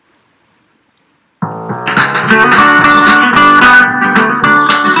Hallo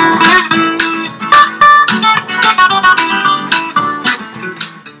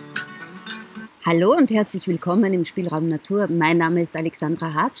und herzlich willkommen im Spielraum Natur. Mein Name ist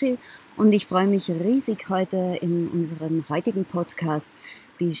Alexandra Hatschi und ich freue mich riesig, heute in unserem heutigen Podcast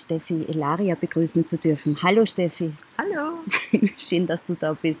die Steffi Elaria begrüßen zu dürfen. Hallo Steffi. Hallo. Schön, dass du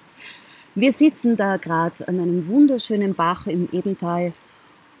da bist. Wir sitzen da gerade an einem wunderschönen Bach im Ebental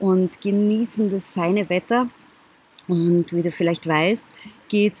und genießen das feine Wetter. Und wie du vielleicht weißt,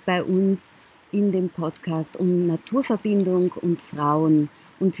 geht es bei uns in dem Podcast um Naturverbindung und Frauen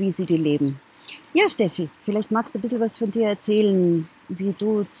und wie sie die leben. Ja, Steffi, vielleicht magst du ein bisschen was von dir erzählen, wie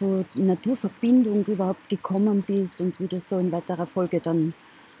du zur Naturverbindung überhaupt gekommen bist und wie das so in weiterer Folge dann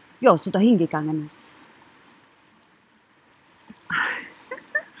so dahin gegangen ist.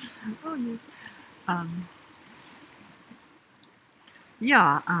 Oh nee.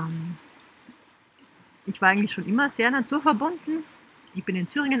 Ich war eigentlich schon immer sehr naturverbunden. Ich bin in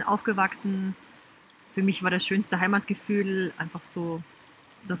Thüringen aufgewachsen. Für mich war das schönste Heimatgefühl einfach so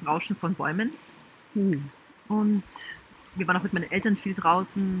das Rauschen von Bäumen. Und wir waren auch mit meinen Eltern viel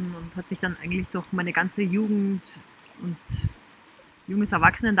draußen und es hat sich dann eigentlich durch meine ganze Jugend und junges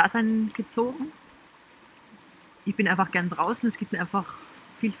Erwachsenen-Dasein gezogen. Ich bin einfach gern draußen, es gibt mir einfach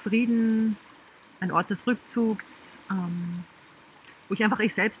viel Frieden, ein Ort des Rückzugs, wo ich einfach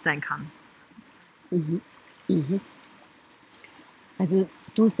ich selbst sein kann. Also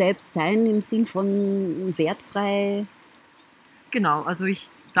du selbst sein im Sinn von wertfrei? Genau, also ich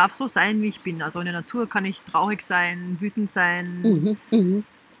darf so sein, wie ich bin. Also in der Natur kann ich traurig sein, wütend sein,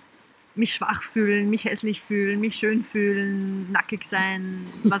 mich schwach fühlen, mich hässlich fühlen, mich schön fühlen, nackig sein,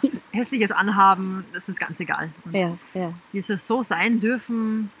 was Hässliches anhaben, das ist ganz egal. Und dieses so sein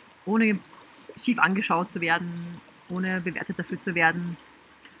dürfen, ohne schief angeschaut zu werden, ohne bewertet dafür zu werden,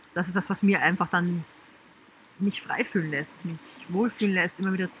 das ist das, was mir einfach dann mich frei fühlen lässt, mich wohlfühlen lässt,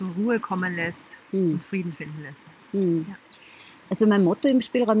 immer wieder zur Ruhe kommen lässt und Frieden finden lässt. Ja. Also mein Motto im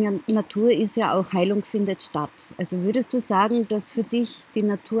Spielraum Natur ist ja auch, Heilung findet statt. Also würdest du sagen, dass für dich die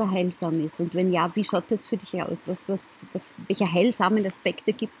Natur heilsam ist? Und wenn ja, wie schaut das für dich aus? Welche heilsamen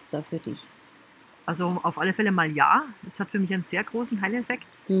Aspekte gibt es da für dich? Also auf alle Fälle mal ja. Es hat für mich einen sehr großen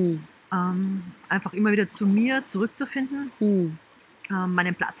Heileffekt. Einfach immer wieder zu mir zurückzufinden,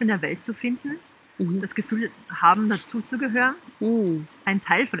 meinen Platz in der Welt zu finden, das Gefühl haben, dazuzugehören, ein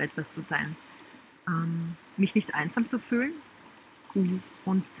Teil von etwas zu sein, mich nicht einsam zu fühlen.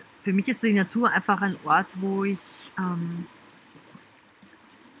 Und für mich ist die Natur einfach ein Ort, wo ich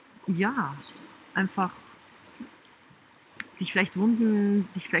einfach sich vielleicht Wunden,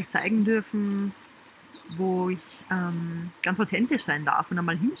 sich vielleicht zeigen dürfen, wo ich ganz authentisch sein darf und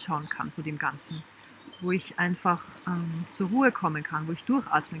einmal hinschauen kann zu dem Ganzen, wo ich einfach zur Ruhe kommen kann, wo ich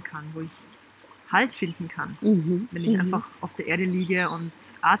durchatmen kann, wo ich Halt finden kann, wenn ich einfach auf der Erde liege und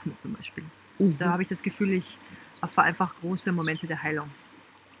atme zum Beispiel. Da habe ich das Gefühl, ich erfahre einfach große Momente der Heilung.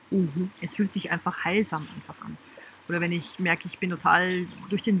 Es fühlt sich einfach heilsam einfach an. Oder wenn ich merke, ich bin total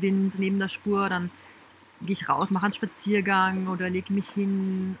durch den Wind neben der Spur, dann gehe ich raus, mache einen Spaziergang oder lege mich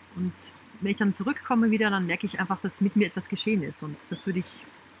hin. Und wenn ich dann zurückkomme wieder, dann merke ich einfach, dass mit mir etwas geschehen ist. Und das würde ich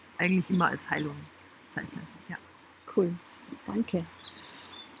eigentlich immer als Heilung zeichnen. Ja. Cool, danke.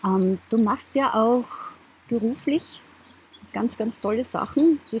 Du machst ja auch beruflich ganz, ganz tolle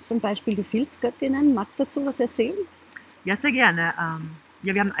Sachen, wie zum Beispiel die Filzgöttinnen. Magst du dazu was erzählen? Ja, sehr gerne.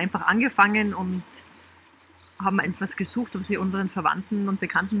 Wir haben einfach angefangen und haben etwas gesucht, was wir unseren Verwandten und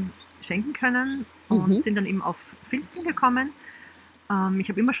Bekannten schenken können und sind dann eben auf Filzen gekommen. Ich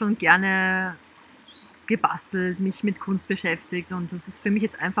habe immer schon gerne gebastelt, mich mit Kunst beschäftigt und das ist für mich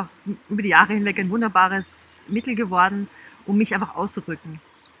jetzt einfach über die Jahre hinweg ein wunderbares Mittel geworden, um mich einfach auszudrücken.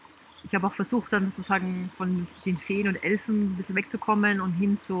 Ich habe auch versucht, dann sozusagen von den Feen und Elfen ein bisschen wegzukommen und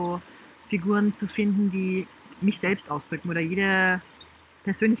hin zu Figuren zu finden, die mich selbst ausdrücken oder jede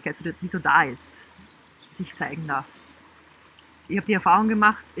Persönlichkeit, die so da ist, sich zeigen darf. Ich habe die Erfahrung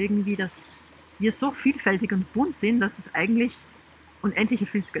gemacht, irgendwie, dass wir so vielfältig und bunt sind, dass es eigentlich unendliche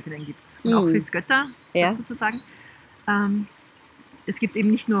Filzgöttinnen gibt. Und auch Filzgötter, dazu zu sagen. Es gibt eben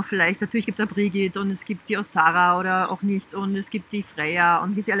nicht nur vielleicht, natürlich gibt es auch Brigid und es gibt die Ostara oder auch nicht und es gibt die Freya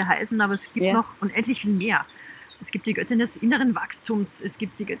und wie sie alle heißen, aber es gibt noch unendlich viel mehr. Es gibt die Göttin des inneren Wachstums, es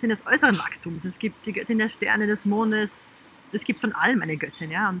gibt die Göttin des äußeren Wachstums, es gibt die Göttin der Sterne, des Mondes, es gibt von allem eine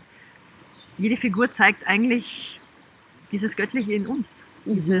Göttin. Ja? Und jede Figur zeigt eigentlich dieses Göttliche in uns,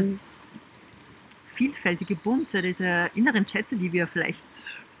 dieses vielfältige, bunte, diese inneren Schätze, die wir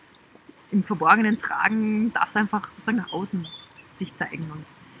vielleicht im Verborgenen tragen, darf es einfach sozusagen nach außen sich zeigen.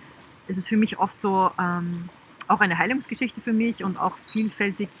 Und es ist für mich oft so auch eine Heilungsgeschichte für mich und auch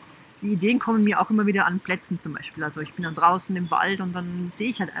vielfältig die Ideen kommen mir auch immer wieder an Plätzen zum Beispiel. Also ich bin dann draußen im Wald und dann sehe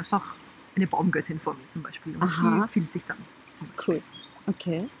ich halt einfach eine Baumgöttin vor mir zum Beispiel. Und Aha. die filzt sich dann zum Beispiel. Cool.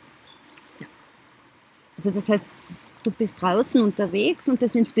 Okay. Ja. Also das heißt, du bist draußen unterwegs und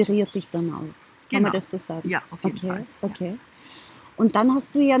das inspiriert dich dann auch. Kann Genau. man das so sagen? Ja, auf jeden Fall. Okay. Und dann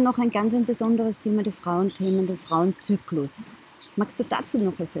hast du ja noch ein ganz besonderes Thema, die Frauenthemen, den Frauenzyklus. Magst du dazu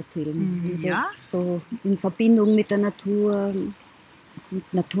noch was erzählen? Wie Ja. das so in Verbindung mit der Natur,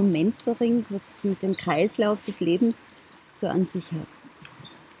 mit Naturmentoring, was mit dem Kreislauf des Lebens so an sich hat?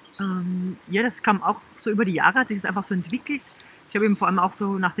 Ja, das kam auch so über die Jahre, hat sich das einfach so entwickelt. Ich habe eben vor allem auch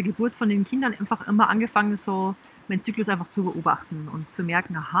so nach der Geburt von den Kindern einfach immer angefangen, so meinen Zyklus einfach zu beobachten und zu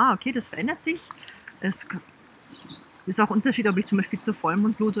merken, aha, okay, das verändert sich. Es ist auch ein Unterschied, ob ich zum Beispiel zur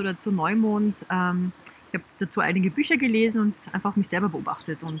Vollmondblut oder zu Neumond, ich habe dazu einige Bücher gelesen und einfach mich selber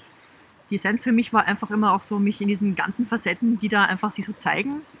beobachtet. Und die Essenz für mich war einfach immer auch so, mich in diesen ganzen Facetten, die da einfach sich so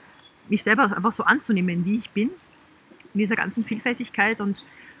zeigen, mich selber einfach so anzunehmen, wie ich bin, in dieser ganzen Vielfältigkeit und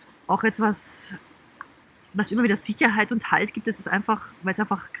auch etwas, was immer wieder Sicherheit und Halt gibt, ist einfach, weil es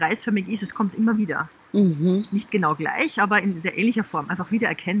einfach kreisförmig ist, es kommt immer wieder. Nicht genau gleich, aber in sehr ähnlicher Form, einfach wieder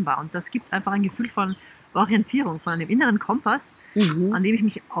erkennbar. Und das gibt einfach ein Gefühl von Orientierung, von einem inneren Kompass, an dem ich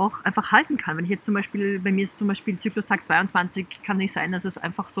mich auch einfach halten kann. Wenn ich jetzt zum Beispiel, bei mir ist zum Beispiel Zyklustag 22, kann nicht sein, dass es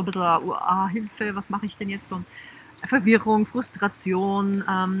einfach so ein bisschen, Hilfe, was mache ich denn jetzt? Und Verwirrung, Frustration,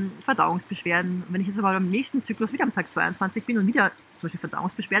 Verdauungsbeschwerden. Wenn ich jetzt aber beim nächsten Zyklus wieder am Tag 22 bin und wieder zum Beispiel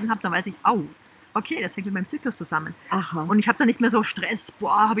Verdauungsbeschwerden habe, dann weiß ich, okay, das hängt mit meinem Zyklus zusammen. Aha. Und ich habe da nicht mehr so Stress,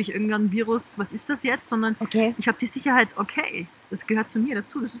 habe ich irgendein Virus, was ist das jetzt? Sondern ich habe die Sicherheit, okay, das gehört zu mir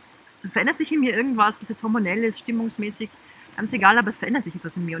dazu. Verändert sich in mir irgendwas, bis jetzt hormonell ist, stimmungsmäßig, ganz egal, aber es verändert sich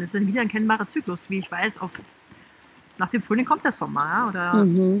etwas in mir. Und es ist ein wiedererkennbarer Zyklus, wie ich weiß, nach dem Frühling kommt der Sommer. Ja? Oder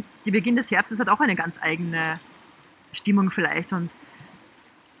die Beginn des Herbstes hat auch eine ganz eigene Stimmung vielleicht. Und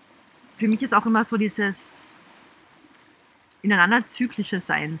für mich ist auch immer so dieses ineinander zyklische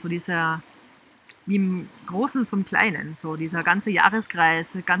Sein, so dieser, wie im Großen, so im Kleinen, so dieser ganze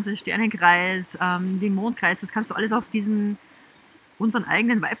Jahreskreis, der ganze Sternenkreis, den Mondkreis, das kannst du alles auf unseren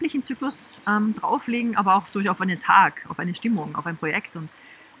eigenen weiblichen Zyklus drauflegen, aber auch durch auf einen Tag, auf eine Stimmung, auf ein Projekt. Und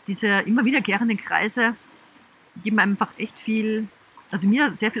diese immer wiederkehrenden Kreise geben einfach echt viel, also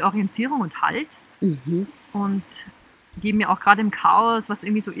mir sehr viel Orientierung und Halt und geben mir auch gerade im Chaos, was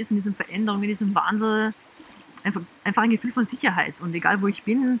irgendwie so ist, in diesen Veränderungen, in diesem Wandel, einfach ein Gefühl von Sicherheit. Und egal wo ich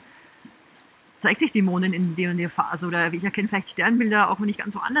bin, zeigt sich die Mondin in der und der Phase oder ich erkenne vielleicht Sternbilder, auch wenn ich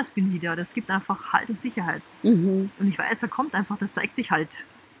ganz woanders bin wieder. Das gibt einfach Halt und Sicherheit. Und ich weiß, das zeigt sich halt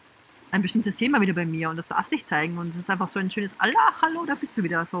ein bestimmtes Thema wieder bei mir und das darf sich zeigen und es ist einfach so ein schönes hallo, da bist du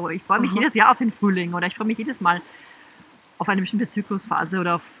wieder. So, ich freue mich jedes Jahr auf den Frühling oder ich freue mich jedes Mal auf eine bestimmte Zyklusphase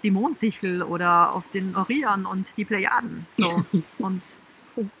oder auf die Mondsichel oder auf den Orion und die Plejaden. So. Und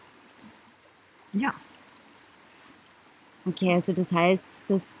ja. Okay, also das heißt,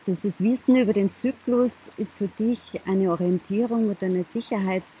 dass dieses Wissen über den Zyklus ist für dich eine Orientierung und eine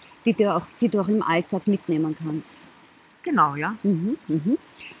Sicherheit, die du auch im Alltag mitnehmen kannst. Genau, ja.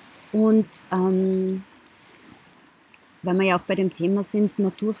 Und weil wir ja auch bei dem Thema sind,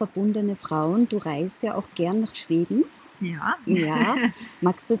 naturverbundene Frauen, du reist ja auch gern nach Schweden. Ja. Ja.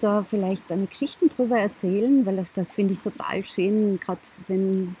 Magst du da vielleicht deine Geschichten drüber erzählen? Weil das finde ich total schön, gerade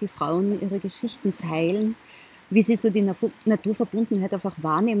wenn die Frauen ihre Geschichten teilen, wie sie so die Naturverbundenheit einfach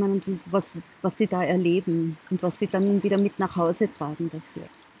wahrnehmen und was sie da erleben und was sie dann wieder mit nach Hause tragen dafür.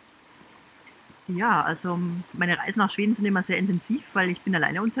 Ja, also meine Reisen nach Schweden sind immer sehr intensiv, weil ich bin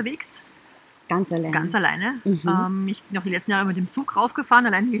alleine unterwegs. Ganz alleine? Ganz alleine. Ich bin auch die letzten Jahre mit dem Zug raufgefahren.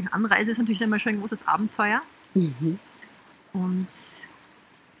 Allein die Anreise ist natürlich immer schon ein großes Abenteuer. Und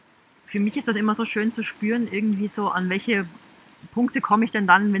für mich ist das immer so schön zu spüren, irgendwie so, an welche Punkte komme ich denn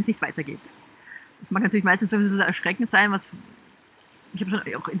dann, wenn es nicht weitergeht. Das mag natürlich meistens so erschreckend sein, ich habe schon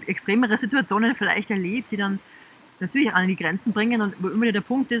auch extremere Situationen vielleicht erlebt, die dann natürlich an die Grenzen bringen und wo immer wieder der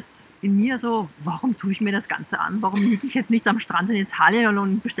Punkt ist in mir so, warum tue ich mir das Ganze an? Warum liege ich jetzt nicht am Strand in Italien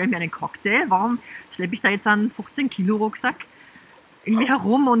und bestelle mir einen Cocktail? Warum schleppe ich da jetzt einen 15-Kilo-Rucksack irgendwie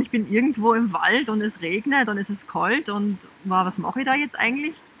herum und ich bin irgendwo im Wald und es regnet und es ist kalt und was mache ich da jetzt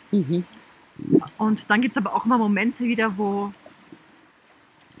eigentlich? Und dann gibt es aber auch immer Momente wieder, wo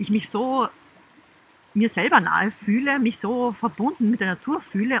ich mich so mir selber nahe fühle, mich so verbunden mit der Natur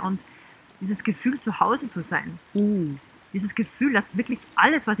fühle und dieses Gefühl, zu Hause zu sein. Dieses Gefühl, dass wirklich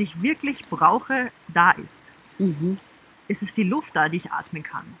alles, was ich wirklich brauche, da ist. Es ist die Luft da, die ich atmen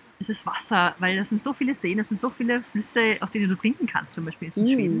kann. Es ist Wasser, weil das sind so viele Seen, das sind so viele Flüsse, aus denen du trinken kannst, zum Beispiel jetzt in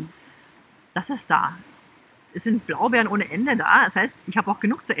Schweden. Das ist da. Es sind Blaubeeren ohne Ende da. Das heißt, ich habe auch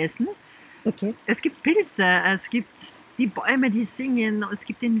genug zu essen. Okay. Es gibt Pilze, es gibt die Bäume, die singen, es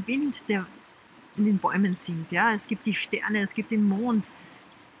gibt den Wind, der in den Bäumen singt, ja, es gibt die Sterne, es gibt den Mond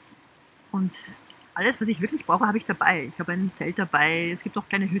und alles, was ich wirklich brauche, habe ich dabei. Ich habe ein Zelt dabei, es gibt auch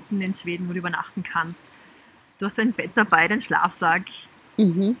kleine Hütten in Schweden, wo du übernachten kannst. Du hast ein Bett dabei, deinen Schlafsack.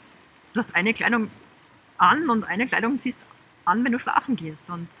 Mhm. Du hast eine Kleidung an und eine Kleidung ziehst an, wenn du schlafen gehst.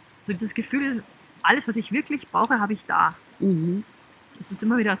 Und so dieses Gefühl, alles, was ich wirklich brauche, habe ich da. Mhm. Das ist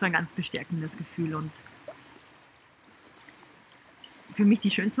immer wieder so ein ganz bestärkendes Gefühl. Und für mich die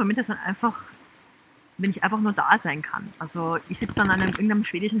schönsten Momente sind einfach, wenn ich einfach nur da sein kann. Also ich sitze dann an irgendeinem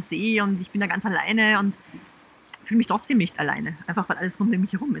schwedischen See und ich bin da ganz alleine und fühle mich trotzdem nicht alleine. Einfach weil alles rund um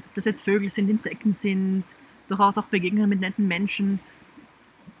mich herum ist. Ob das jetzt Vögel sind, Insekten sind, durchaus auch Begegnungen mit netten Menschen,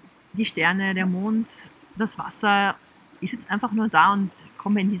 die Sterne, der Mond, das Wasser. Ich sitze einfach nur da und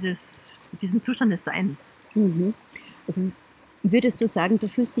komme in diesen Zustand des Seins. Mhm. Also würdest du sagen, du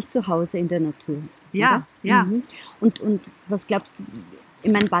fühlst dich zu Hause in der Natur? Ja, oder? ja. Mhm. Und was glaubst du,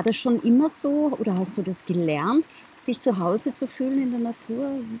 ich meine, war das schon immer so oder hast du das gelernt, dich zu Hause zu fühlen in der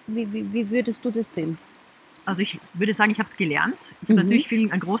Natur? Wie würdest du das sehen? Also ich würde sagen, ich habe es gelernt. Ich habe natürlich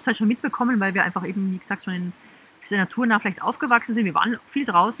einen Großteil schon mitbekommen, weil wir einfach eben, wie gesagt, schon in sehr naturnah vielleicht aufgewachsen sind. Wir waren viel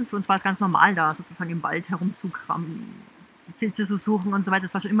draußen, für uns war es ganz normal da, sozusagen im Wald herumzukramen, Pilze zu suchen und so weiter.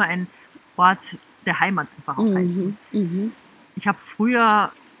 Das war schon immer ein Ort der Heimat einfach auch heißt. Ich habe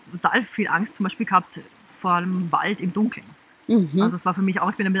früher total viel Angst zum Beispiel gehabt vor dem Wald im Dunkeln. Also es war für mich auch,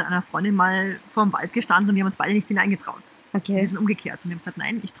 ich bin dann mit einer Freundin mal vor dem Wald gestanden und wir haben uns beide nicht hineingetraut. Okay. Wir sind umgekehrt und wir haben gesagt,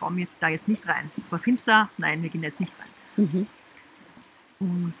 nein, ich traue mir da jetzt nicht rein. Es war finster, nein, wir gehen jetzt nicht rein.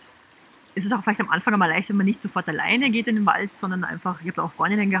 Und es ist auch vielleicht am Anfang einmal leicht, wenn man nicht sofort alleine geht in den Wald, sondern einfach, ich habe da auch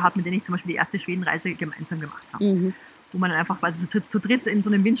Freundinnen gehabt, mit denen ich zum Beispiel die erste Schwedenreise gemeinsam gemacht habe. Wo man dann einfach quasi zu dritt in so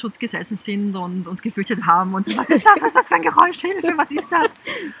einem Windschutz gesessen sind und uns gefürchtet haben und so, was ist das für ein Geräusch, Hilfe, was ist das?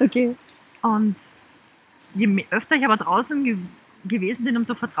 Okay. Und je öfter ich aber draußen gewesen bin,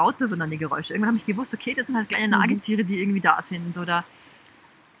 umso vertrauter wurden dann die Geräusche. Irgendwann habe ich gewusst, okay, das sind halt kleine Nagetiere, die irgendwie da sind. Oder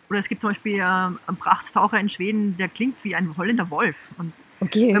es gibt zum Beispiel einen Prachttaucher in Schweden, der klingt wie ein heulender Wolf. Und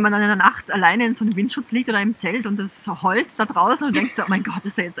wenn man dann in der Nacht alleine in so einem Windschutz liegt oder im Zelt und das heult da draußen und denkst, oh mein Gott,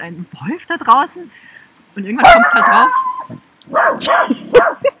 ist da jetzt ein Wolf da draußen? Und irgendwann kommst du halt drauf.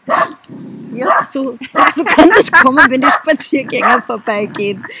 Ja, so kann das kommen, wenn die Spaziergänger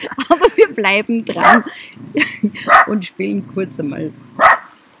vorbeigehen. Aber wir bleiben dran und spielen kurz einmal.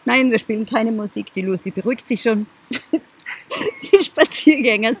 Nein, wir spielen keine Musik. Die Lucy beruhigt sich schon. Die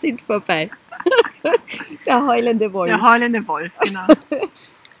Spaziergänger sind vorbei. Der heulende Wolf. Der heulende Wolf, genau.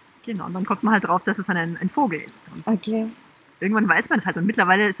 Genau, und dann kommt man halt drauf, dass es ein Vogel ist. Und okay. Irgendwann weiß man es halt. Und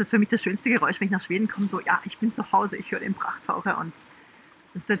mittlerweile ist das für mich das schönste Geräusch, wenn ich nach Schweden komme, so, ja, ich bin zu Hause, ich höre den Prachttaucher. Und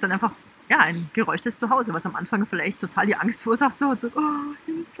das ist jetzt dann einfach, ja, ein Geräusch des Zuhause, was am Anfang vielleicht total die Angst verursacht, so, oh,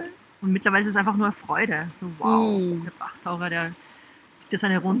 Hilfe. Und mittlerweile ist es einfach nur Freude. So, wow, der Prachttaucher, der zieht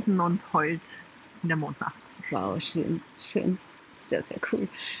seine Runden und heult in der Mondnacht. Wow, schön, schön. Sehr, sehr cool.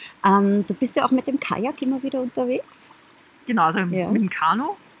 Du bist ja auch mit dem Kajak immer wieder unterwegs? Genau, also mit dem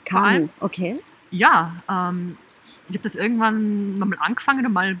Kanu. Kanu, okay. Ja, ich habe das irgendwann mal angefangen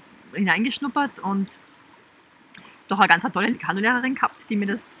und mal hineingeschnuppert und doch eine ganz tolle Kanulehrerin gehabt, die mir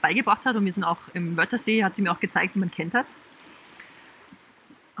das beigebracht hat. Und wir sind auch im Wörthersee, hat sie mir auch gezeigt, wie man kentert.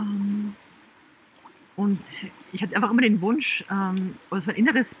 Und ich hatte einfach immer den Wunsch, oder so ein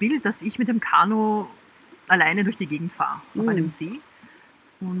inneres Bild, dass ich mit dem Kanu alleine durch die Gegend fahre, auf einem See.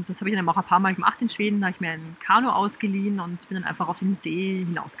 Und das habe ich dann auch ein paar Mal gemacht in Schweden. Da habe ich mir ein Kanu ausgeliehen und bin dann einfach auf dem See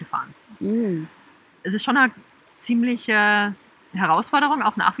hinausgefahren. Es ist schon eine ziemliche Herausforderung,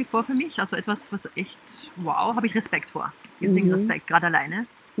 auch nach wie vor für mich. Also etwas, was echt, wow, habe ich Respekt vor. Deswegen Respekt, gerade alleine.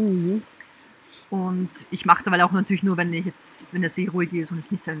 Und ich mache es aber auch natürlich nur, wenn der See ruhig ist und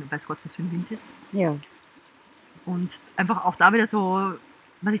es nicht, weiß Gott, was für ein Wind ist. Ja. Und einfach auch da wieder so,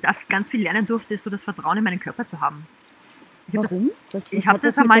 was ich da ganz viel lernen durfte, ist so das Vertrauen in meinen Körper zu haben. Warum? Ich habe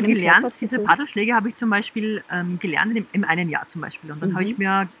das einmal gelernt. Diese Paddelschläge habe ich zum Beispiel gelernt im einen Jahr zum Beispiel. Und dann habe ich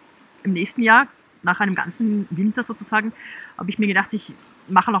mir im nächsten Jahr, nach einem ganzen Winter sozusagen, habe ich mir gedacht, ich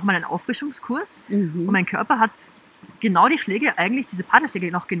mache noch mal einen Auffrischungskurs. Und mein Körper hat genau die Schläge, eigentlich diese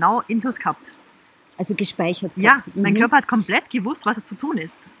Paddelschläge noch genau intus gehabt. Also gespeichert gehabt. Ja, mein Körper hat komplett gewusst, was er zu tun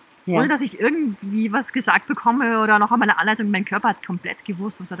ist. Ja. Ohne dass ich irgendwie was gesagt bekomme oder noch einmal eine Anleitung. Mein Körper hat komplett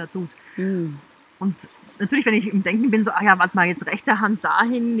gewusst, was er da tut. Und natürlich, wenn ich im Denken bin, so, warte mal, jetzt rechte Hand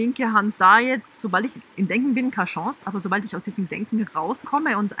dahin, linke Hand da jetzt. Sobald ich im Denken bin, keine Chance. Aber sobald ich aus diesem Denken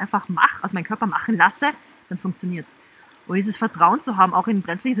rauskomme und einfach also meinen Körper machen lasse, dann funktioniert es. Und dieses Vertrauen zu haben, auch in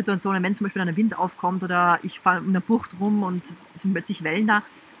brenzlichen Situationen, wenn zum Beispiel ein Wind aufkommt oder ich fahre in einer Bucht rum und es sind plötzlich Wellen da,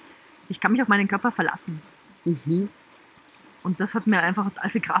 ich kann mich auf meinen Körper verlassen. Und das hat mir einfach total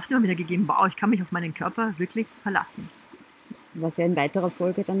viel Kraft immer wieder gegeben. Wow, ich kann mich auf meinen Körper wirklich verlassen. Was ja in weiterer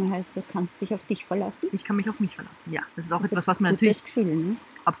Folge dann heißt, du kannst dich auf dich verlassen. Ich kann mich auf mich verlassen, ja. Das ist auch Das ist etwas, was man ein gutes natürlich Gefühl, ne?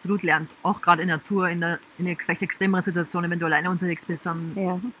 absolut lernt. Auch gerade in der Natur, in vielleicht extremeren Situationen, wenn du alleine unterwegs bist, dann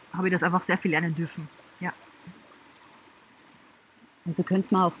Ja. habe ich das einfach sehr viel lernen dürfen. Ja. Also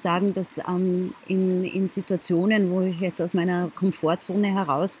könnte man auch sagen, dass in Situationen, wo ich jetzt aus meiner Komfortzone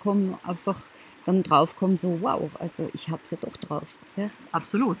herauskomme, einfach dann draufkomme, so wow, also ich habe es ja doch drauf. Ja?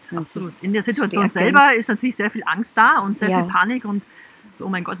 Absolut, Das absolut. ist In der Situation stärkend. selber ist natürlich sehr viel Angst da und sehr Ja. viel Panik und so, oh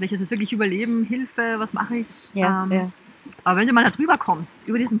mein Gott, welches ist wirklich Überleben, Hilfe, was mache ich? Ja, ja, Aber wenn du mal da drüber kommst,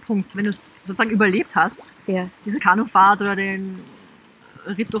 über diesen Punkt, wenn du es sozusagen überlebt hast, ja. diese Kanufahrt oder den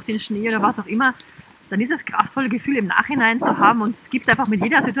Ritt durch den Schnee oder was auch immer, dann dieses kraftvolle Gefühl im Nachhinein zu haben und es gibt einfach mit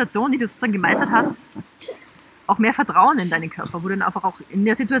jeder Situation, die du sozusagen gemeistert hast, auch mehr Vertrauen in deinen Körper, wo du dann einfach auch in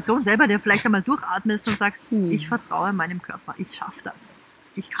der Situation selber dir vielleicht einmal durchatmest und sagst, ich vertraue meinem Körper, ich schaffe das,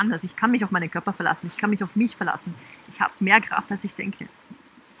 ich kann das, ich kann mich auf meinen Körper verlassen, ich kann mich auf mich verlassen, ich habe mehr Kraft, als ich denke.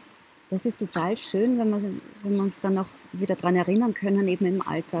 Das ist total schön, wenn wir uns dann auch wieder daran erinnern können, eben im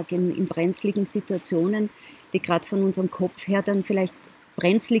Alltag, in brenzligen Situationen, die gerade von unserem Kopf her dann vielleicht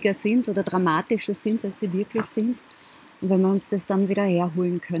brenzliger sind oder dramatischer sind, als sie wirklich sind. Und wenn wir uns das dann wieder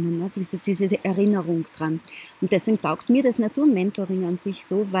herholen können, ne? Diese Erinnerung dran. Und deswegen taugt mir das Naturmentoring an sich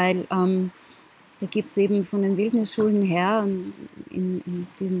so, weil da gibt es eben von den Wildnisschulen her in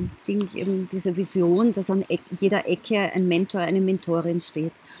dem Ding eben diese Vision, dass an jeder Ecke ein Mentor, eine Mentorin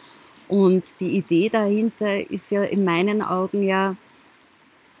steht. Und die Idee dahinter ist ja in meinen Augen ja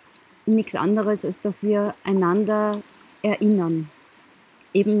nichts anderes, als dass wir einander erinnern.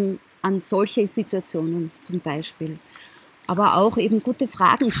 Eben an solche Situationen zum Beispiel. Aber auch eben gute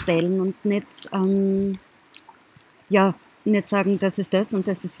Fragen stellen und nicht, nicht sagen, das ist das und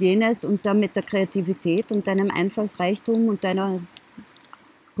das ist jenes und dann mit der Kreativität und deinem Einfallsreichtum und deiner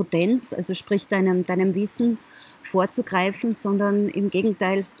Potenz, also sprich deinem Wissen vorzugreifen, sondern im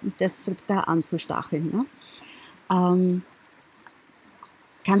Gegenteil das sogar anzustacheln. Ne?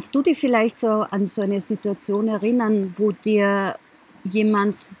 Kannst du dich vielleicht so an so eine Situation erinnern, wo dich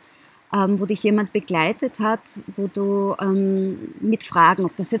jemand begleitet hat, wo du mit Fragen,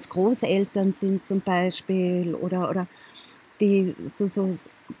 ob das jetzt Großeltern sind zum Beispiel oder die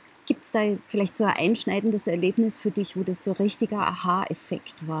gibt es da vielleicht so ein einschneidendes Erlebnis für dich, wo das so richtiger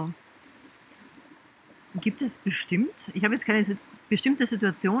Aha-Effekt war? Gibt es bestimmt, ich habe jetzt keine bestimmte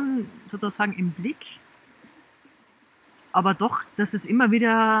Situation sozusagen im Blick, aber doch, dass es immer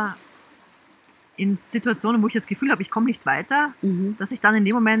wieder in Situationen, wo ich das Gefühl habe, ich komme nicht weiter, dass sich dann in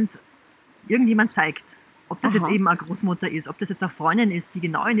dem Moment irgendjemand zeigt. Ob das jetzt eben eine Großmutter ist, ob das jetzt eine Freundin ist, die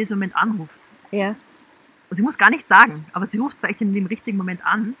genau in diesem Moment anruft. Ja. Also sie muss gar nichts sagen, aber sie ruft vielleicht in dem richtigen Moment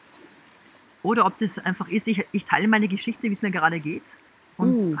an. Oder ob das einfach ist, ich teile meine Geschichte, wie es mir gerade geht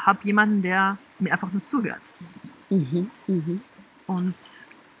und habe jemanden, der mir einfach nur zuhört. Und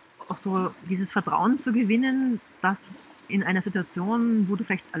auch so dieses Vertrauen zu gewinnen, dass in einer Situation, wo du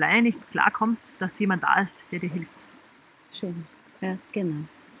vielleicht alleine nicht klarkommst, dass jemand da ist, der dir hilft. Schön, ja, genau.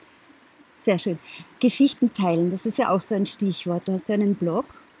 Sehr schön. Geschichten teilen, das ist ja auch so ein Stichwort. Du hast ja einen Blog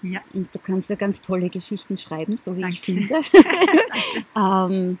und du kannst ja ganz tolle Geschichten schreiben, so wie ich finde.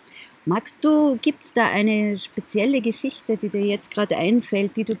 Gibt es da eine spezielle Geschichte, die dir jetzt gerade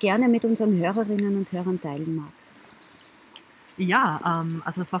einfällt, die du gerne mit unseren Hörerinnen und Hörern teilen magst? Ja,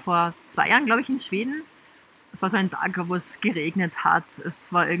 also es war vor 2 Jahren, glaube ich, in Schweden. Es war so ein Tag, wo es geregnet hat.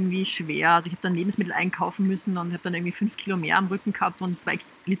 Es war irgendwie schwer. Also ich habe dann Lebensmittel einkaufen müssen und habe dann irgendwie 5 Kilo mehr am Rücken gehabt und 2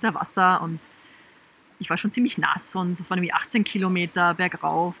 Liter Wasser. Und ich war schon ziemlich nass und es waren irgendwie 18 Kilometer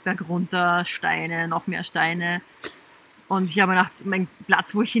bergauf, bergunter, Steine, noch mehr Steine. Und ich habe mir gedacht, mein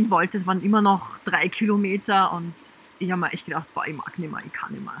Platz, wo ich hin wollte, es waren immer noch 3 Kilometer. Und ich habe mir echt gedacht, boah, ich mag nicht mehr, ich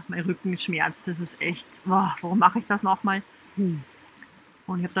kann nicht mehr. Mein Rücken schmerzt, das ist echt, boah, warum mache ich das nochmal?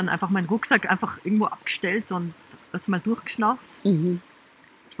 Und ich habe dann einfach meinen Rucksack einfach irgendwo abgestellt und erst mal durchgeschnauft, einen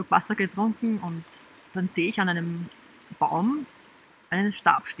Schluck Wasser getrunken und dann sehe ich an einem Baum einen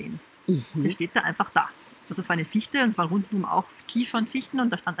Stab stehen. Der steht da einfach da. Also es war eine Fichte und es waren rundum auch Kiefern, Fichten und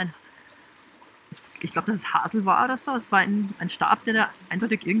da stand ich glaube, dass es Hasel war oder so. Es war ein Stab, der da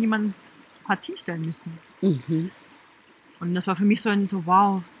eindeutig irgendjemand hat hinstellen müssen. Und das war für mich so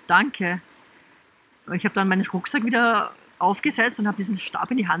wow, danke. Und ich habe dann meinen Rucksack wieder aufgesetzt und habe diesen Stab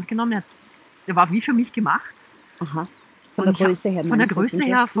in die Hand genommen. Der war wie für mich gemacht. Aha. Von der Größe her. Von der Größe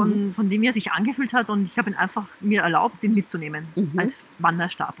her, von dem, wie er sich angefühlt hat. Und ich habe ihn einfach mir erlaubt, den mitzunehmen als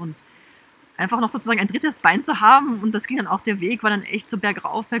Wanderstab. Und einfach noch sozusagen ein drittes Bein zu haben. Und das ging dann auch, der Weg war dann echt so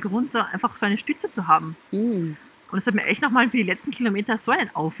bergauf, bergunter, einfach so eine Stütze zu haben. Und es hat mir echt nochmal für die letzten Kilometer so einen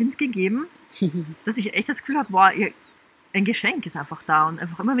Aufwind gegeben, dass ich echt das Gefühl habe, boah, ein Geschenk ist einfach da und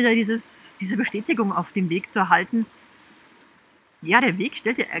einfach immer wieder diese Bestätigung auf dem Weg zu erhalten. Ja, der Weg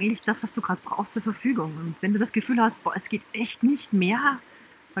stellt dir eigentlich das, was du gerade brauchst, zur Verfügung. Und wenn du das Gefühl hast, boah, es geht echt nicht mehr,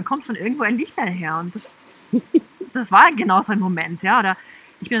 dann kommt von irgendwo ein Lichtlein her. Und das war genau so ein Moment. Ja. Oder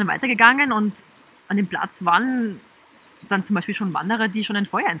ich bin dann weitergegangen und an dem Platz waren dann zum Beispiel schon Wanderer, die schon ein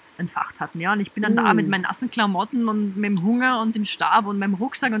Feuer entfacht hatten. Ja. Und ich bin dann da mit meinen nassen Klamotten und mit dem Hunger und dem Stab und meinem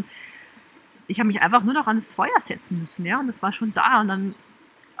Rucksack. Und ich habe mich einfach nur noch ans Feuer setzen müssen. Ja. Und das war schon da. Und dann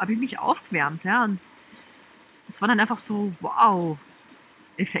habe ich mich aufgewärmt. Ja. Und das waren dann einfach so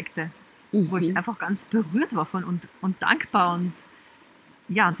Wow-Effekte, wo ich einfach ganz berührt war von und dankbar. Und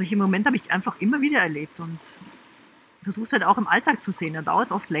ja, und solche Momente habe ich einfach immer wieder erlebt und versuche halt auch im Alltag zu sehen. Da dauert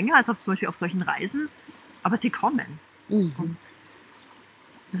es oft länger als zum Beispiel auf solchen Reisen, aber sie kommen. Und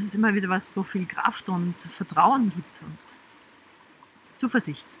das ist immer wieder, was so viel Kraft und Vertrauen gibt und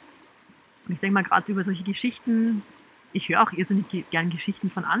Zuversicht. Und ich denke mal, gerade über solche Geschichten, ich höre auch irrsinnig gern Geschichten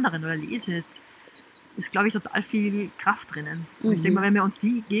von anderen oder lese es, ist, glaube ich, total viel Kraft drinnen. Und ich denke mal, wenn wir uns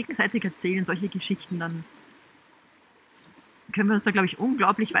die gegenseitig erzählen, solche Geschichten, dann können wir uns da, glaube ich,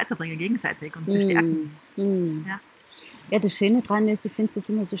 unglaublich weiterbringen, gegenseitig und bestärken. Ja, das Schöne daran ist, ich finde das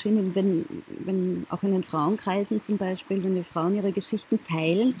immer so schön, wenn auch in den Frauenkreisen zum Beispiel, wenn die Frauen ihre Geschichten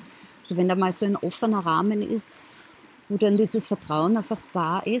teilen, also wenn da mal so ein offener Rahmen ist, wo dann dieses Vertrauen einfach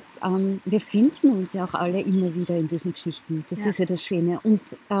da ist. Wir finden uns ja auch alle immer wieder in diesen Geschichten. Das ist ja das Schöne.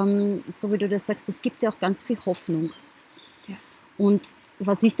 Und so wie du das sagst, es gibt ja auch ganz viel Hoffnung. Ja. Und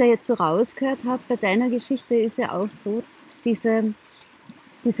was ich da jetzt so rausgehört habe bei deiner Geschichte, ist ja auch so, diese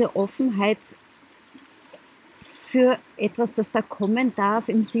Offenheit für etwas, das da kommen darf,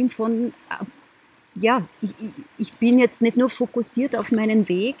 im Sinn von, ich bin jetzt nicht nur fokussiert auf meinen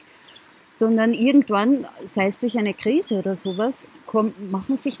Weg, sondern irgendwann, sei es durch eine Krise oder sowas,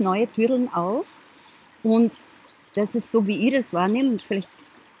 machen sich neue Türen auf. Und das ist so, wie ich das wahrnehme, und vielleicht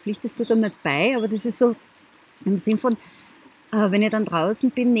pflichtest du damit bei, aber das ist so im Sinn von, wenn ich dann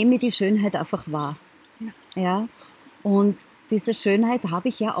draußen bin, nehme ich die Schönheit einfach wahr. Ja? Und diese Schönheit habe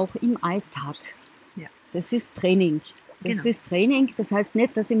ich ja auch im Alltag. Ja. Das ist Training. Das ist Training, das heißt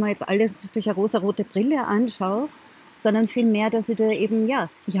nicht, dass ich mir jetzt alles durch eine rosa-rote Brille anschaue, sondern vielmehr, dass ich da eben,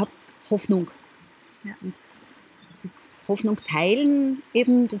 ich habe Hoffnung. Ja. Und das Hoffnung teilen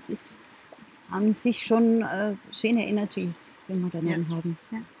eben, das ist an sich schon schöne Energie, die wir dann haben.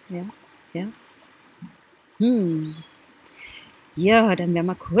 Ja, dann werden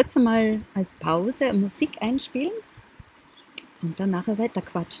wir kurz einmal als Pause Musik einspielen und dann nachher weiter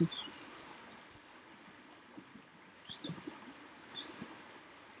quatschen.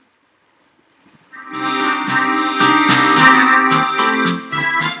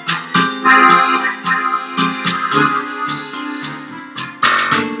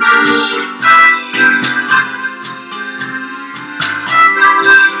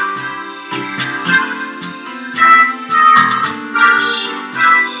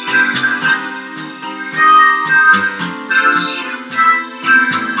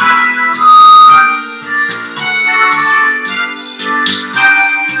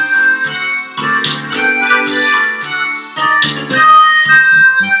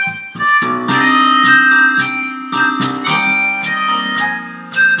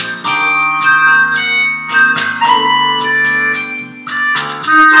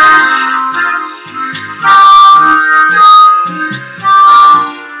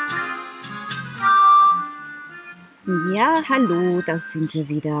 Ja, hallo, da sind wir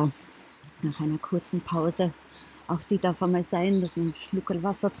wieder. Nach einer kurzen Pause. Auch die darf einmal sein, dass man einen Schluck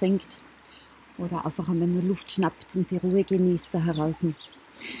Wasser trinkt oder einfach einmal nur Luft schnappt und die Ruhe genießt da draußen.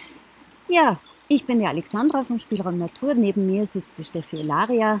 Ja, ich bin die Alexandra vom Spielraum Natur. Neben mir sitzt die Steffi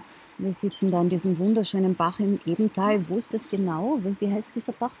Elaria. Wir sitzen da an diesem wunderschönen Bach im Ebental. Wo ist das genau? Wie heißt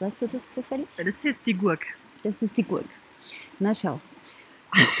dieser Bach? Weißt du das zufällig? Das ist jetzt die Gurk. Das ist die Gurk. Na schau.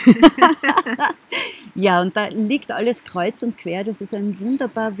 Ja, und da liegt alles kreuz und quer. Das ist ein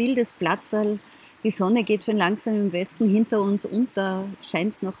wunderbar wildes Platzerl. Die Sonne geht schon langsam im Westen hinter uns unter,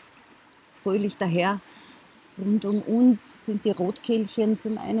 scheint noch fröhlich daher. Rund um uns sind die Rotkehlchen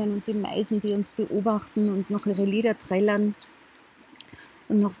zum einen und die Meisen, die uns beobachten und noch ihre Lieder trällern.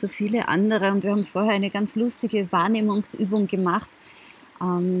 Und noch so viele andere. Und wir haben vorher eine ganz lustige Wahrnehmungsübung gemacht,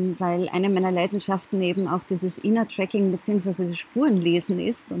 weil eine meiner Leidenschaften eben auch dieses Inner Tracking bzw. das Spurenlesen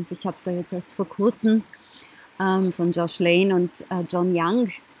ist. Und ich habe da jetzt erst vor kurzem von Josh Lane und John Young,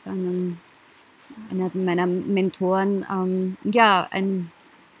 einer meiner Mentoren, ein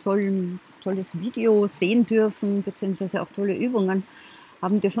tolles Video sehen dürfen, beziehungsweise auch tolle Übungen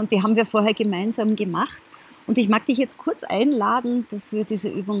haben dürfen. Und die haben wir vorher gemeinsam gemacht. Und ich mag dich jetzt kurz einladen, dass wir diese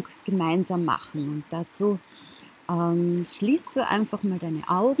Übung gemeinsam machen. Und dazu schließt du einfach mal deine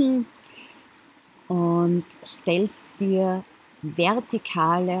Augen und stellst dir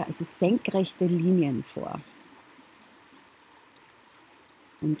vertikale, also senkrechte Linien vor.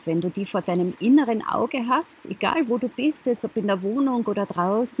 Und wenn du die vor deinem inneren Auge hast, egal wo du bist, jetzt ob in der Wohnung oder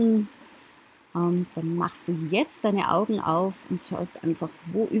draußen, dann machst du jetzt deine Augen auf und schaust einfach,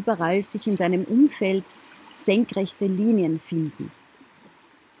 wo überall sich in deinem Umfeld senkrechte Linien finden.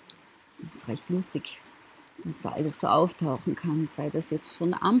 Das ist recht lustig, was da alles so auftauchen kann, sei das jetzt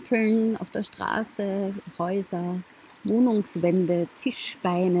von Ampeln auf der Straße, Häuser, Wohnungswände,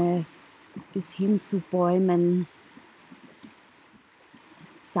 Tischbeine bis hin zu Bäumen,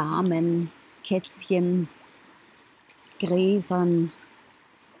 Samen, Kätzchen, Gräsern.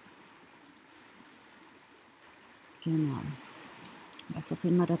 Genau, was auch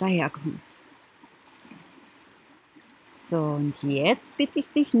immer da daherkommt. So, und jetzt bitte ich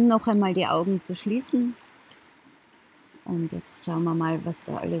dich noch einmal die Augen zu schließen. Und jetzt schauen wir mal, was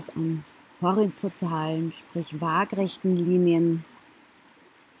da alles an horizontalen, sprich waagrechten Linien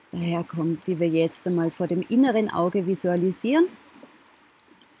daherkommt, die wir jetzt einmal vor dem inneren Auge visualisieren.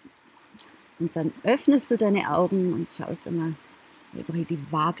 Und dann öffnest du deine Augen und schaust einmal, wo überall die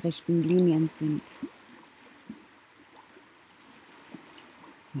waagrechten Linien sind.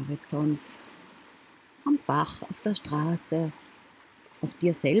 Horizont, am Bach, auf der Straße, auf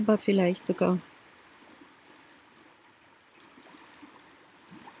dir selber vielleicht sogar.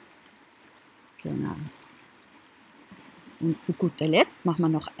 Genau. Und zu guter Letzt machen wir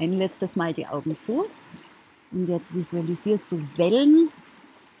noch ein letztes Mal die Augen zu. Und jetzt visualisierst du Wellen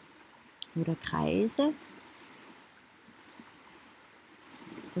oder Kreise.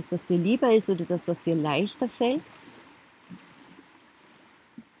 Das, was dir lieber ist oder das, was dir leichter fällt.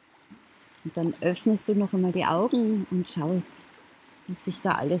 Und dann öffnest du noch einmal die Augen und schaust, was sich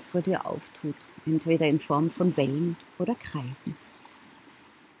da alles vor dir auftut. Entweder in Form von Wellen oder Kreisen.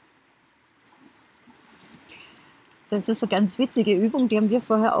 Das ist eine ganz witzige Übung, die haben wir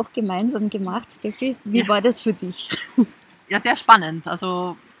vorher auch gemeinsam gemacht. Steffi, wie war das für dich? Ja, sehr spannend.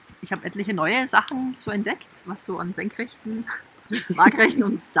 Also ich habe etliche neue Sachen so entdeckt, was so an senkrechten, waagrechten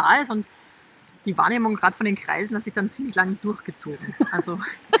und da ist. Und die Wahrnehmung gerade von den Kreisen hat sich dann ziemlich lang durchgezogen. Also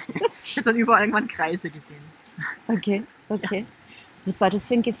ich habe dann überall irgendwann Kreise gesehen. Okay. Was war das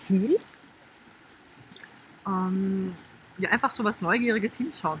für ein Gefühl? Ja, einfach so was Neugieriges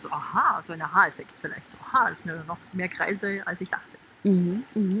hinschauen. So, aha, so ein Aha-Effekt vielleicht. So, aha, es sind ja noch mehr Kreise, als ich dachte.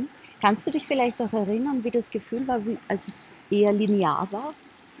 Kannst du dich vielleicht auch erinnern, wie das Gefühl war, als es eher linear war?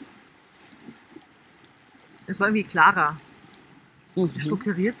 Es war irgendwie klarer,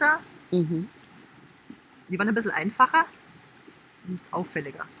 strukturierter. Die waren ein bisschen einfacher und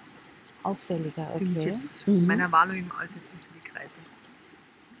auffälliger. Auffälliger, okay. Finde ich jetzt in meiner Wahrnehmung als jetzt nicht die Kreise.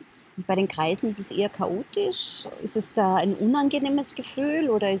 Und bei den Kreisen ist es eher chaotisch? Ist es da ein unangenehmes Gefühl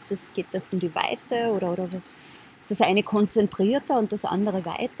oder geht das in die Weite? Oder ist das eine konzentrierter und das andere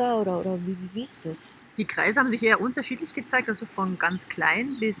weiter? Oder wie ist das? Die Kreise haben sich eher unterschiedlich gezeigt, also von ganz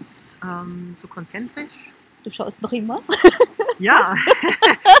klein bis so konzentrisch. Du schaust noch immer? Ja,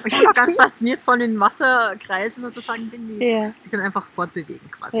 ich bin auch ganz fasziniert von den Wasserkreisen sozusagen, die sich dann einfach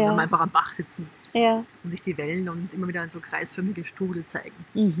fortbewegen quasi, wenn man einfach am Bach sitzen und sich die Wellen und immer wieder so kreisförmige Strudel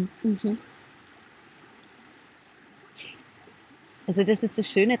zeigen. Also das ist das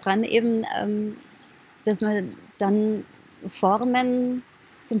Schöne dran eben, dass man dann Formen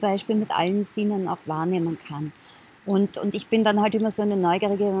zum Beispiel mit allen Sinnen auch wahrnehmen kann. Und ich bin dann halt immer so eine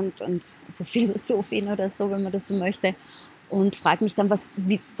Neugierige und so Philosophin oder so, wenn man das so möchte. Und frage mich dann, was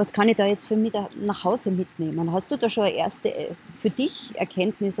kann ich da jetzt für mich da nach Hause mitnehmen? Hast du da schon eine erste für dich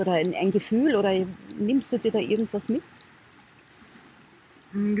Erkenntnis oder ein Gefühl oder nimmst du dir da irgendwas mit?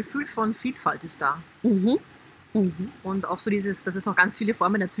 Ein Gefühl von Vielfalt ist da. Und auch so dieses, dass es noch ganz viele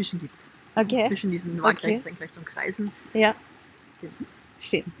Formen dazwischen gibt. Okay. Zwischen diesen Waagrecht, Senkrecht und Kreisen. Ja.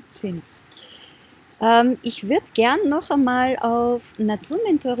 Schön. Ich würde gern noch einmal auf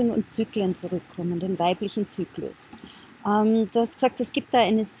Naturmentoring und Zyklen zurückkommen, den weiblichen Zyklus. Du hast gesagt, es gibt da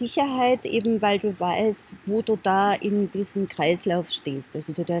eine Sicherheit, eben weil du weißt, wo du da in diesem Kreislauf stehst.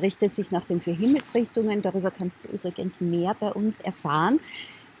 Also der richtet sich nach den 4 Himmelsrichtungen. Darüber kannst du übrigens mehr bei uns erfahren.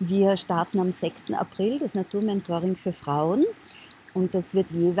 Wir starten am 6. April das Naturmentoring für Frauen. Und das wird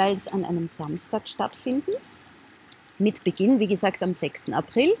jeweils an einem Samstag stattfinden. Mit Beginn, wie gesagt, am 6.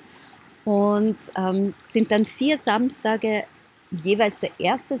 April. Und sind dann 4 Samstage, jeweils der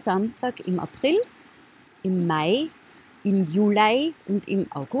erste Samstag im April, im Mai, im Juli und im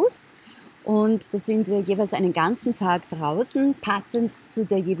August. Und da sind wir jeweils einen ganzen Tag draußen, passend zu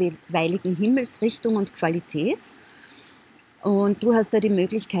der jeweiligen Himmelsrichtung und Qualität. Und du hast da die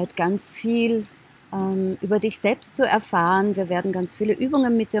Möglichkeit, ganz viel über dich selbst zu erfahren. Wir werden ganz viele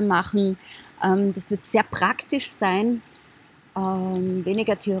Übungen mit dir machen. Das wird sehr praktisch sein,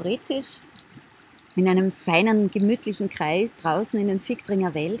 weniger theoretisch, in einem feinen, gemütlichen Kreis draußen in den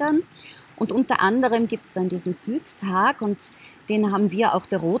Fichtringer Wäldern. Und unter anderem gibt es dann diesen Südtag und den haben wir auch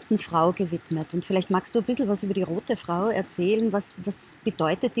der Roten Frau gewidmet. Und vielleicht magst du ein bisschen was über die Rote Frau erzählen. Was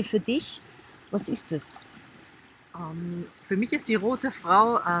bedeutet die für dich? Was ist es? Für mich ist die Rote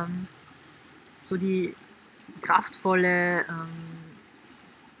Frau so die kraftvolle,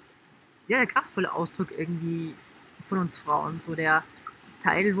 der kraftvolle Ausdruck irgendwie von uns Frauen. So der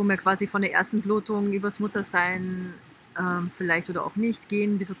Teil, wo wir quasi von der ersten Blutung übers Muttersein vielleicht oder auch nicht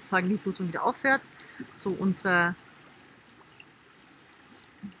gehen, bis sozusagen die Blutung wieder aufhört. So unsere,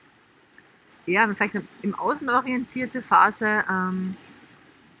 ja, vielleicht eine im Außen orientierte Phase,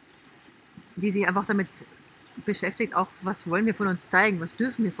 die sich einfach damit beschäftigt, auch was wollen wir von uns zeigen, was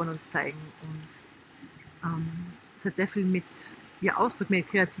dürfen wir von uns zeigen. Und es hat sehr viel mit Ausdruck, mit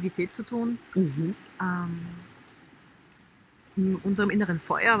Kreativität zu tun. In unserem inneren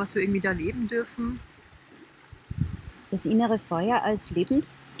Feuer, was wir irgendwie da leben dürfen. Das innere Feuer als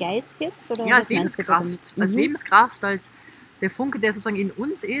Lebensgeist jetzt? Oder ja, als Lebenskraft. Als Lebenskraft, als der Funke, der sozusagen in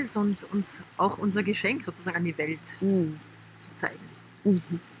uns ist und uns auch unser Geschenk sozusagen an die Welt zu zeigen.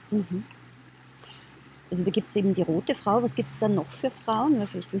 Also da gibt es eben die Rote Frau. Was gibt es dann noch für Frauen? Weil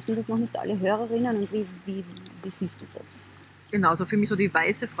vielleicht wissen das noch nicht alle Hörerinnen. Und wie siehst du das? Genau, also für mich so die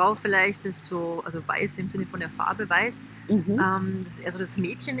weiße Frau vielleicht ist so, also weiß im Sinne von der Farbe weiß. Das ist eher so das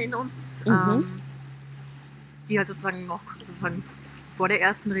Mädchen in uns, die halt sozusagen noch vor der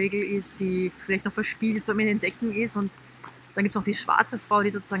ersten Regel ist, die vielleicht noch verspielt, so im Entdecken ist. Und dann gibt es noch die schwarze Frau,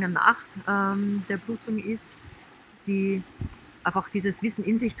 die sozusagen nach der Blutung ist, die einfach dieses Wissen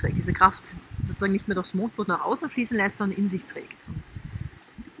in sich trägt, diese Kraft sozusagen nicht mehr durchs Mondblut nach außen fließen lässt, sondern in sich trägt. Und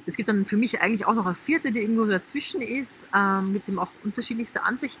es gibt dann für mich eigentlich auch noch eine vierte, die irgendwo dazwischen ist. Gibt es eben auch unterschiedlichste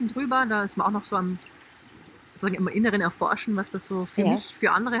Ansichten drüber. Da ist man auch noch so am sozusagen im Inneren erforschen, was das so für mich,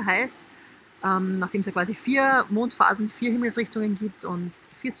 für andere heißt. Nachdem es ja quasi 4 Mondphasen, 4 Himmelsrichtungen gibt und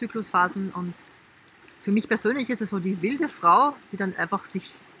 4 Zyklusphasen. Und für mich persönlich ist es so die wilde Frau, die dann einfach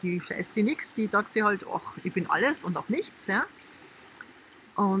die scheißt sie nichts, die sagt sie halt, ach, ich bin alles und auch nichts. Ja?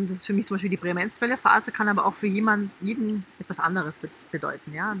 Und das ist für mich zum Beispiel die prämenstruelle Phase, kann aber auch für jeden etwas anderes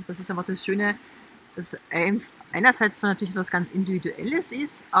bedeuten. Ja? Und das ist einfach das Schöne, dass einerseits zwar natürlich etwas ganz Individuelles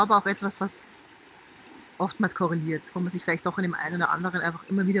ist, aber auch etwas, was oftmals korreliert, wo man sich vielleicht doch in dem einen oder anderen einfach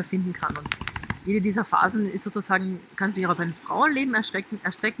immer wieder finden kann. Und jede dieser Phasen ist sozusagen, kann sich auch auf ein Frauenleben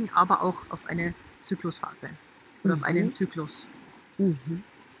erstrecken, aber auch auf eine Zyklusphase oder auf einen Zyklus.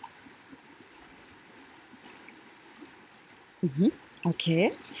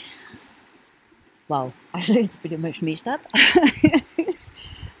 Okay. Wow, also jetzt bin ich mal Schmähstadt.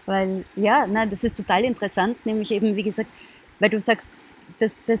 Weil, ja, nein, das ist total interessant, nämlich eben, wie gesagt, weil du sagst,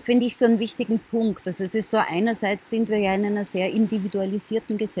 das finde ich so einen wichtigen Punkt. Also es ist so, einerseits sind wir ja in einer sehr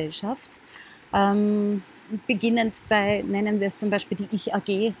individualisierten Gesellschaft, beginnend bei, nennen wir es zum Beispiel die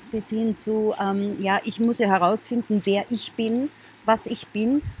Ich-AG, bis hin zu, ich muss ja herausfinden, wer ich bin, was ich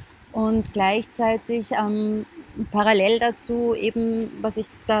bin, und gleichzeitig parallel dazu eben, was ich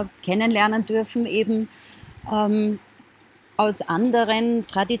da kennenlernen dürfen, eben aus anderen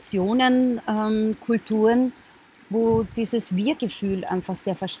Traditionen, Kulturen, wo dieses Wir-Gefühl einfach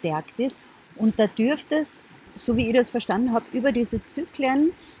sehr verstärkt ist. Und da dürfte es, so wie ich das verstanden habe, über diese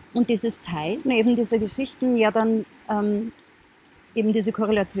Zyklen und dieses Teilen eben dieser Geschichten ja dann eben diese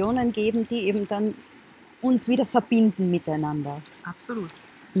Korrelationen geben, die eben dann uns wieder verbinden miteinander. Absolut.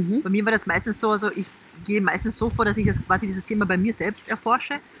 Bei mir war das meistens so, also ich gehe meistens so vor, dass ich quasi dieses Thema bei mir selbst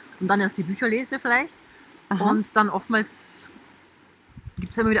erforsche und dann erst die Bücher lese vielleicht. Und dann oftmals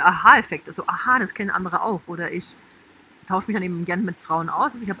gibt es immer wieder Aha-Effekte. Also, aha, das kennen andere auch. Oder ich tausche mich dann eben gerne mit Frauen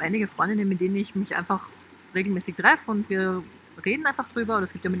aus. Also ich habe einige Freundinnen, mit denen ich mich einfach regelmäßig treffe und wir reden einfach drüber. Oder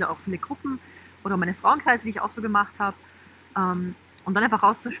es gibt ja mittlerweile auch viele Gruppen oder meine Frauenkreise, die ich auch so gemacht habe. Und dann einfach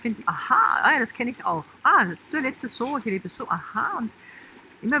rauszufinden, aha, das kenne ich auch. Du erlebst es so, ich erlebe es so, aha. Und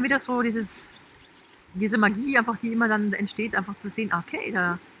immer wieder so diese Magie, einfach, die immer dann entsteht, einfach zu sehen, okay,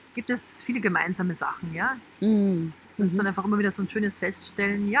 da gibt es viele gemeinsame Sachen, ja. Das ist dann einfach immer wieder so ein schönes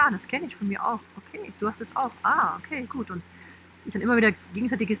Feststellen, ja, das kenne ich von mir auch, okay, du hast das auch, okay, gut. Und ich dann immer wieder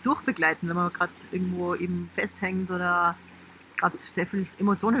gegenseitiges Durchbegleiten, wenn man gerade irgendwo eben festhängt oder gerade sehr viele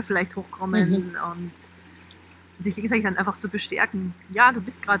Emotionen vielleicht hochkommen und sich gegenseitig dann einfach zu bestärken. Ja, du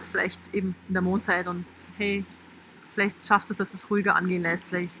bist gerade vielleicht eben in der Mondzeit und hey, vielleicht schaffst du es, dass es ruhiger angehen lässt,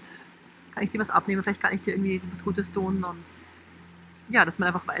 vielleicht kann ich dir was abnehmen, vielleicht kann ich dir irgendwie was Gutes tun und ja, dass man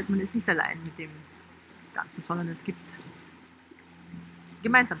einfach weiß, man ist nicht allein mit dem Ganzen, sondern es gibt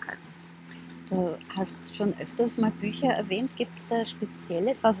Gemeinsamkeiten. Du hast schon öfters mal Bücher erwähnt. Gibt es da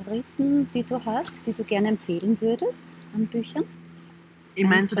spezielle Favoriten, die du hast, die du gerne empfehlen würdest an Büchern? Ich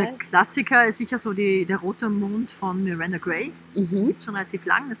meine, so der Klassiker ist sicher so der Rote Mond von Miranda Gray. Die gibt es schon relativ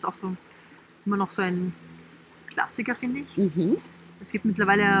lang. Das ist auch so immer noch so ein Klassiker, finde ich. Es gibt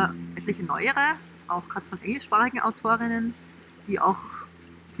mittlerweile etliche neuere, auch gerade von englischsprachigen Autorinnen, die auch,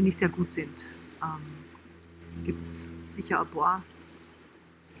 finde ich, sehr gut sind. Gibt es sicher ein paar.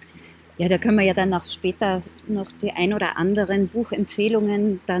 Ja, da können wir ja dann auch später noch die ein oder anderen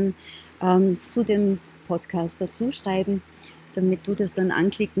Buchempfehlungen dann zu dem Podcast dazu schreiben, damit du das dann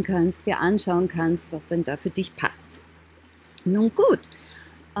anklicken kannst, dir anschauen kannst, was denn da für dich passt. Nun gut,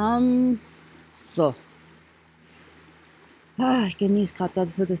 so. Ich genieße gerade da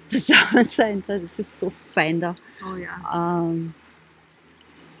so das Zusammensein, das ist so fein da. Oh ja.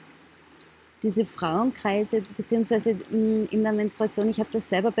 Diese Frauenkreise, beziehungsweise in der Menstruation, ich habe das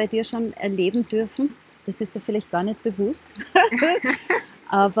selber bei dir schon erleben dürfen. Das ist dir vielleicht gar nicht bewusst.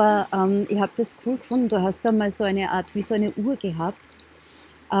 Aber ich habe das cool gefunden. Du hast da mal so eine Art, wie so eine Uhr gehabt.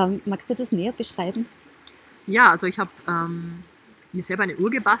 Magst du das näher beschreiben? Ja, also ich habe mir selber eine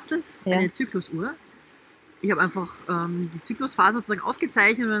Uhr gebastelt, Ja. eine Zyklusuhr. Ich habe einfach die Zyklusphase sozusagen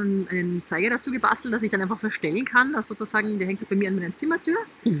aufgezeichnet und einen Zeiger dazu gebastelt, dass ich dann einfach verstellen kann, dass sozusagen, der hängt bei mir an meiner Zimmertür,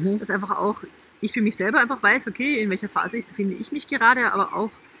 dass einfach auch ich für mich selber einfach weiß, okay, in welcher Phase befinde ich mich gerade, aber auch,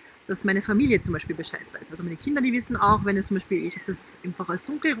 dass meine Familie zum Beispiel Bescheid weiß. Also meine Kinder, die wissen auch, wenn es zum Beispiel, ich habe das einfach als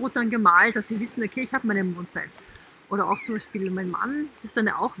dunkelrot dann gemalt, dass sie wissen, okay, ich habe meine Mondzeit. Oder auch zum Beispiel mein Mann, das dann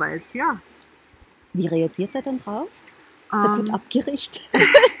auch weiß, ja. Wie reagiert er dann drauf? Ist er gut abgerichtet?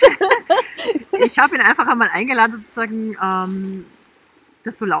 Ich habe ihn einfach einmal eingeladen, sozusagen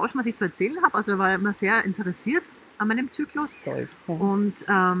dazu lauschen, was ich zu erzählen habe. Also er war immer sehr interessiert an meinem Zyklus. Toll. Ja. Und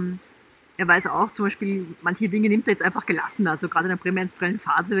er weiß auch zum Beispiel, manche Dinge nimmt er jetzt einfach gelassen. Also gerade in der prämenstruellen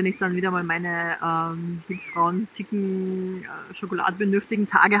Phase, wenn ich dann wieder mal meine Wildfrauen, Zicken, schokoladenbenöftigen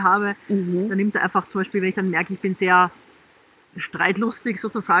Tage habe, dann nimmt er einfach zum Beispiel, wenn ich dann merke, ich bin sehr streitlustig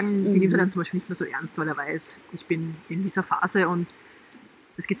sozusagen, die nimmt er dann zum Beispiel nicht mehr so ernst, weil er weiß, ich bin in dieser Phase und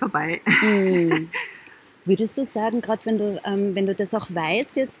es geht vorbei. Würdest du sagen, gerade wenn du das auch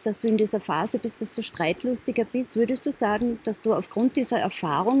weißt jetzt, dass du in dieser Phase bist, dass du streitlustiger bist, würdest du sagen, dass du aufgrund dieser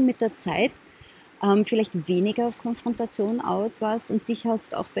Erfahrung mit der Zeit vielleicht weniger auf Konfrontation aus warst und dich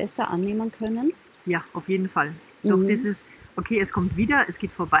hast auch besser annehmen können? Ja, auf jeden Fall. Doch dieses, okay, es kommt wieder, es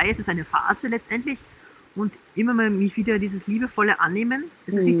geht vorbei, es ist eine Phase letztendlich und immer mal wieder dieses liebevolle Annehmen.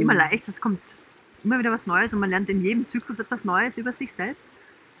 Es ist nicht immer leicht, es kommt immer wieder was Neues und man lernt in jedem Zyklus etwas Neues über sich selbst.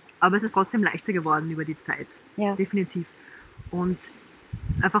 Aber es ist trotzdem leichter geworden über die Zeit. Ja. Definitiv. Und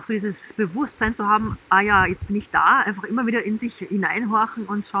einfach so dieses Bewusstsein zu haben, ja, jetzt bin ich da, einfach immer wieder in sich hineinhorchen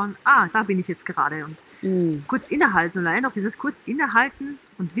und schauen, da bin ich jetzt gerade. Und kurz innehalten und allein auch dieses kurz innehalten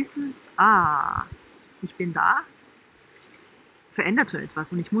und wissen, ich bin da, verändert schon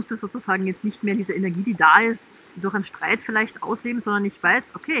etwas. Und ich muss das sozusagen jetzt nicht mehr diese Energie, die da ist, durch einen Streit vielleicht ausleben, sondern ich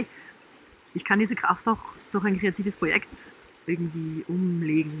weiß, okay, ich kann diese Kraft auch durch ein kreatives Projekt irgendwie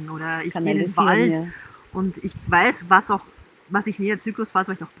umlegen oder ich gehe in den Wald und ich weiß, was ich in jeder Zyklusphase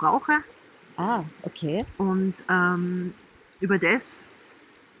vielleicht auch brauche. Okay. Und über das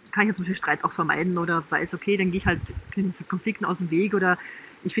kann ich ja zum Beispiel Streit auch vermeiden oder weiß, okay, dann gehe ich halt den Konflikten aus dem Weg oder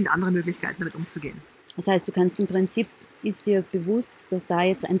ich finde andere Möglichkeiten, damit umzugehen. Das heißt, du kannst im Prinzip, ist dir bewusst, dass da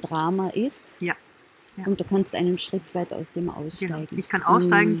jetzt ein Drama ist? Ja. Und du kannst einen Schritt weit aus dem aussteigen. Genau. Ich kann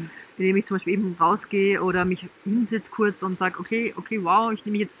aussteigen, indem ich zum Beispiel eben rausgehe oder mich hinsetze kurz und sage, okay, wow, ich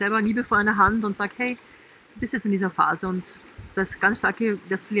nehme mich jetzt selber liebevoll in der Hand und sage, hey, du bist jetzt in dieser Phase und das ganz starke,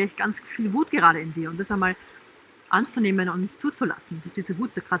 das vielleicht ganz viel Wut gerade in dir und das einmal anzunehmen und zuzulassen, dass diese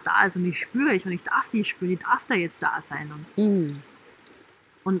Wut gerade da ist und die spüre ich und ich darf die spüren, die darf da jetzt da sein.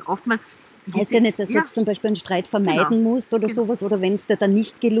 Und oftmals heißt ja nicht, dass du jetzt zum Beispiel einen Streit vermeiden musst oder sowas, oder wenn es dir dann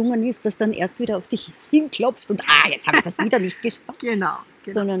nicht gelungen ist, dass dann erst wieder auf dich hinklopfst und jetzt habe ich das wieder nicht geschafft. Genau.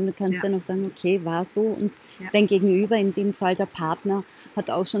 Sondern du kannst dann auch sagen, okay, war so und dein Gegenüber, in dem Fall der Partner,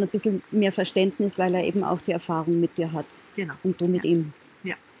 hat auch schon ein bisschen mehr Verständnis, weil er eben auch die Erfahrung mit dir hat. Genau. Und du mit ihm.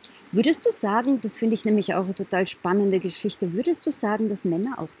 Ja. Würdest du sagen, das finde ich nämlich auch eine total spannende Geschichte, würdest du sagen, dass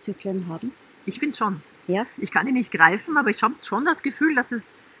Männer auch Zyklen haben? Ich finde schon. Ja? Ich kann die nicht greifen, aber ich habe schon das Gefühl, dass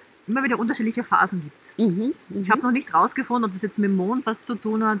es immer wieder unterschiedliche Phasen gibt. Ich habe noch nicht rausgefunden, ob das jetzt mit dem Mond was zu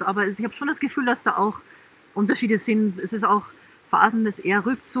tun hat, aber ich habe schon das Gefühl, dass da auch Unterschiede sind. Es ist auch Phasen des eher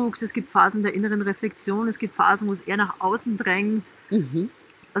Rückzugs, es gibt Phasen der inneren Reflexion, es gibt Phasen, wo es eher nach außen drängt.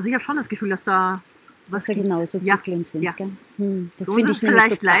 Also ich habe schon das Gefühl, dass da was gibt. Genauso Zyklen sind. Ja. Gell? Das Für uns finde ist ich es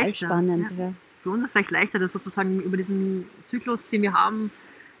vielleicht total leichter. spannend. Ja. Für uns ist es vielleicht leichter, das sozusagen über diesen Zyklus, den wir haben,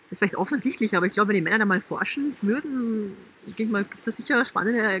 ist vielleicht offensichtlich, aber ich glaube, wenn die Männer da mal forschen würden, gibt es da sicher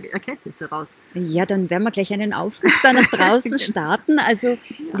spannende Erkenntnisse raus. Ja, dann werden wir gleich einen Aufruf da nach draußen starten. Also,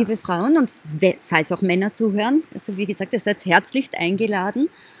 liebe Frauen und falls auch Männer zuhören, also wie gesagt, ihr seid herzlichst eingeladen.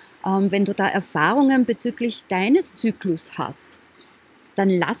 Wenn du da Erfahrungen bezüglich deines Zyklus hast, dann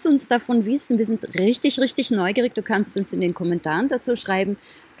lass uns davon wissen. Wir sind richtig, richtig neugierig. Du kannst uns in den Kommentaren dazu schreiben,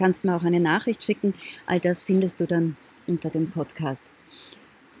 kannst mir auch eine Nachricht schicken. All das findest du dann unter dem Podcast.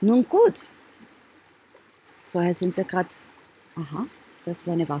 Nun gut, vorher sind wir gerade, das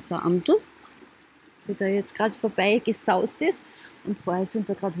war eine Wasseramsel, die da jetzt gerade vorbei gesaust ist. Und vorher sind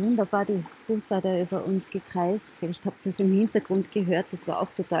da gerade wunderbar die Bussarder über uns gekreist. Vielleicht habt ihr es im Hintergrund gehört, das war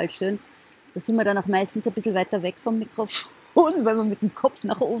auch total schön. Da sind wir dann auch meistens ein bisschen weiter weg vom Mikrofon, weil wir mit dem Kopf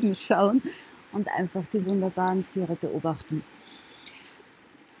nach oben schauen und einfach die wunderbaren Tiere beobachten.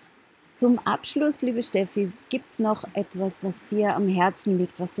 Zum Abschluss, liebe Steffi, gibt es noch etwas, was dir am Herzen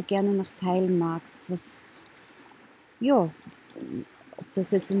liegt, was du gerne noch teilen magst? Ob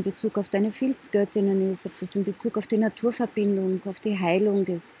das jetzt in Bezug auf deine Filzgöttinnen ist, ob das in Bezug auf die Naturverbindung, auf die Heilung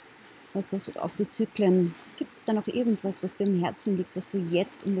ist, was auch auf die Zyklen. Gibt es da noch irgendwas, was dir am Herzen liegt, was du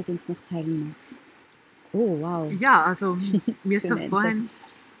jetzt unbedingt noch teilen magst? Oh, wow. Ja, also mir ist da vorhin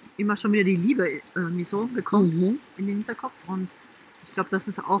immer schon wieder die Liebe irgendwie so gekommen in den Hinterkopf und ich glaube, das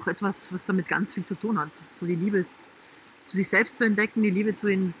ist auch etwas, was damit ganz viel zu tun hat. So die Liebe zu sich selbst zu entdecken, die Liebe zu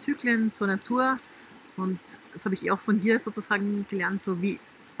den Zyklen, zur Natur. Und das habe ich auch von dir sozusagen gelernt, so wie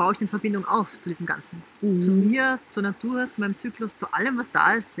baue ich denn Verbindung auf zu diesem Ganzen. Zu mir, zur Natur, zu meinem Zyklus, zu allem, was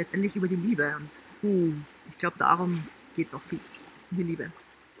da ist, letztendlich über die Liebe. Und ich glaube, darum geht es auch viel, um die Liebe.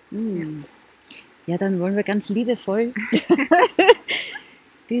 Ja, dann wollen wir ganz liebevoll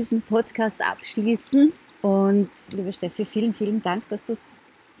diesen Podcast abschließen. Und liebe Steffi, vielen, vielen Dank, dass du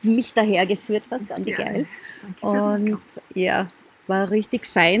mich dahergeführt hast an die Geil. Und ja, war richtig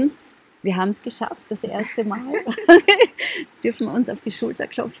fein. Wir haben es geschafft, das erste Mal. Dürfen wir uns auf die Schulter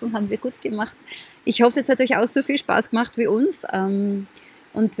klopfen, haben wir gut gemacht. Ich hoffe, es hat euch auch so viel Spaß gemacht wie uns.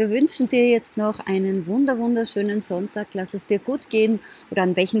 Und wir wünschen dir jetzt noch einen wunderschönen Sonntag. Lass es dir gut gehen oder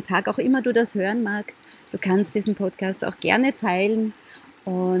an welchem Tag auch immer du das hören magst. Du kannst diesen Podcast auch gerne teilen.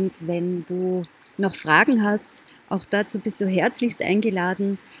 Und wenn du noch Fragen hast, auch dazu bist du herzlichst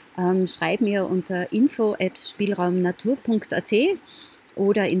eingeladen. Schreib mir unter info@spielraumnatur.at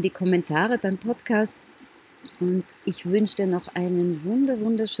oder in die Kommentare beim Podcast. Und ich wünsche dir noch einen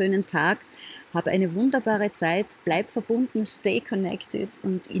wunderschönen Tag. Hab eine wunderbare Zeit. Bleib verbunden, stay connected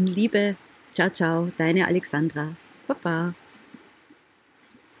und in Liebe. Ciao, ciao, deine Alexandra. Baba.